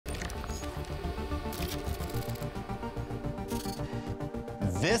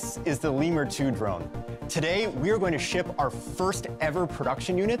This is the Lemur 2 drone. Today, we are going to ship our first ever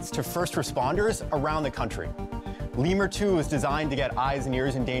production units to first responders around the country. Lemur 2 is designed to get eyes and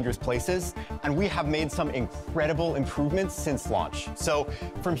ears in dangerous places, and we have made some incredible improvements since launch. So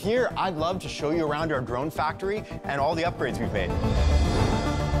from here, I'd love to show you around our drone factory and all the upgrades we've made.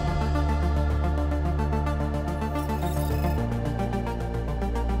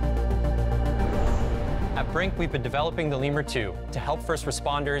 At Brinc, we've been developing the Lemur 2 to help first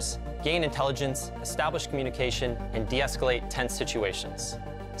responders gain intelligence, establish communication, and de-escalate tense situations.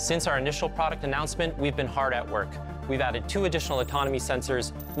 Since our initial product announcement, we've been hard at work. We've added 2 additional autonomy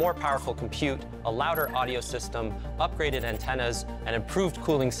sensors, more powerful compute, a louder audio system, upgraded antennas, an improved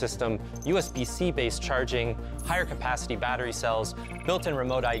cooling system, USB-C-based charging, higher capacity battery cells, built-in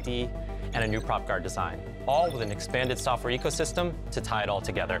remote ID, and a new prop guard design, all with an expanded software ecosystem to tie it all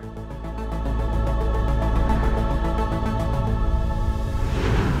together.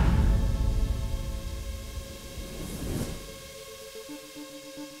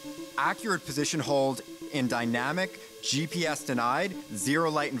 Accurate position hold in dynamic, GPS-denied,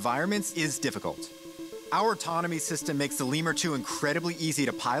 zero-light environments is difficult. Our autonomy system makes the Lemur 2 incredibly easy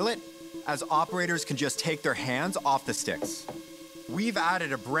to pilot, as operators can just take their hands off the sticks. We've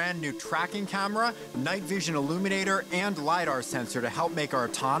added a brand new tracking camera, night vision illuminator, and LiDAR sensor to help make our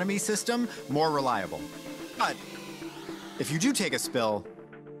autonomy system more reliable. But if you do take a spill,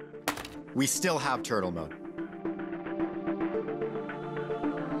 we still have turtle mode.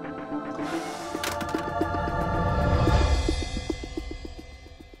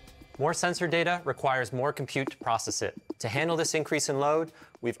 More sensor data requires more compute to process it. To handle this increase in load,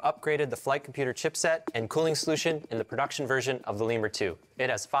 we've upgraded the flight computer chipset and cooling solution in the production version of the Lemur 2. It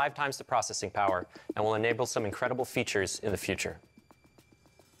has 5 times the processing power and will enable some incredible features in the future.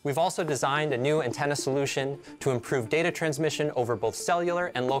 We've also designed a new antenna solution to improve data transmission over both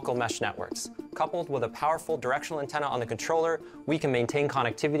cellular and local mesh networks. Coupled with a powerful directional antenna on the controller, we can maintain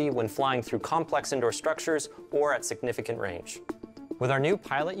connectivity when flying through complex indoor structures or at significant range. With our new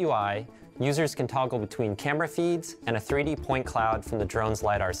Pilot UI, users can toggle between camera feeds and a 3D point cloud from the drone's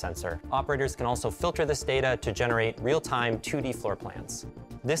LiDAR sensor. Operators can also filter this data to generate real-time 2D floor plans.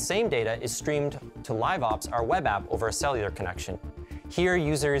 This same data is streamed to LiveOps, our web app, over a cellular connection. Here,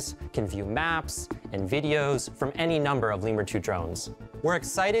 users can view maps and videos from any number of Lemur 2 drones. We're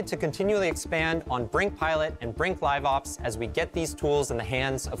excited to continually expand on Brinc Pilot and Brinc LiveOps as we get these tools in the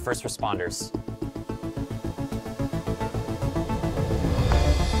hands of first responders.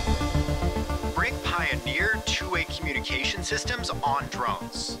 Pioneered two-way communication systems on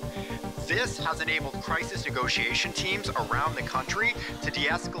drones. This has enabled crisis negotiation teams around the country to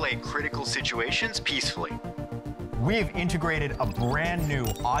de-escalate critical situations peacefully. We've integrated a brand new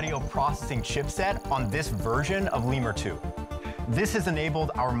audio processing chipset on this version of Lemur 2. This has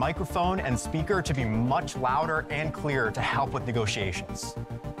enabled our microphone and speaker to be much louder and clearer to help with negotiations.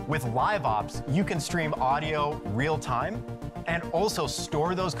 With LiveOps, you can stream audio real-time and also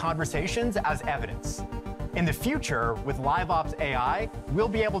store those conversations as evidence. In the future, with LiveOps AI, we'll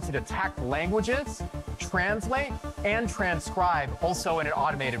be able to detect languages, translate, and transcribe also in an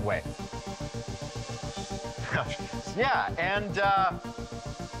automated way. Yeah, and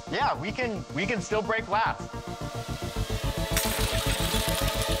yeah, we can still break glass.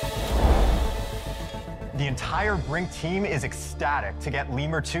 The entire Brinc team is ecstatic to get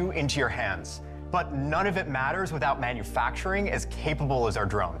Lemur 2 into your hands. But none of it matters without manufacturing as capable as our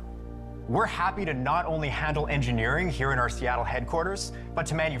drone. We're happy to not only handle engineering here in our Seattle headquarters, but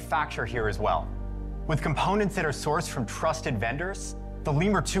to manufacture here as well. With components that are sourced from trusted vendors, the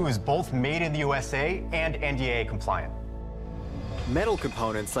Lemur 2 is both made in the USA and NDAA compliant. Metal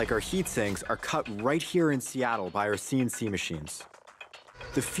components like our heat sinks are cut right here in Seattle by our CNC machines.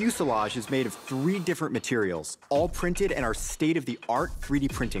 The fuselage is made of 3 different materials, all printed in our state-of-the-art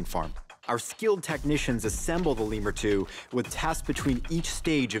 3D printing farm. Our skilled technicians assemble the Lemur 2 with tests between each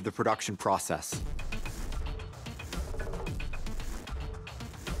stage of the production process.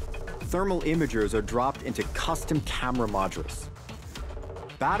 Thermal imagers are dropped into custom camera modules.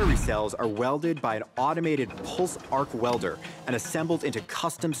 Battery cells are welded by an automated pulse arc welder and assembled into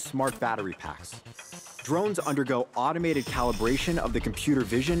custom smart battery packs. Drones undergo automated calibration of the computer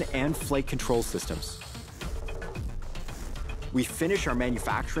vision and flight control systems. We finish our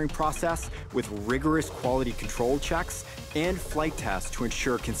manufacturing process with rigorous quality control checks and flight tests to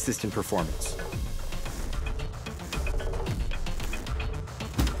ensure consistent performance.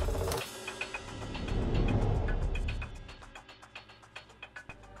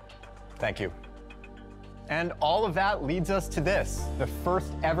 Thank you. And all of that leads us to this, the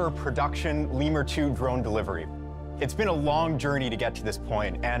first ever production Lemur 2 drone delivery. It's been a long journey to get to this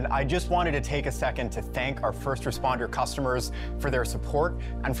point, and I just wanted to take a second to thank our first responder customers for their support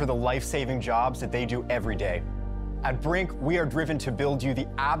and for the life-saving jobs that they do every day. At Brinc, we are driven to build you the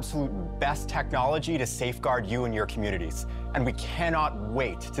absolute best technology to safeguard you and your communities, and we cannot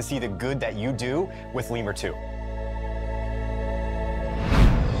wait to see the good that you do with Lemur 2.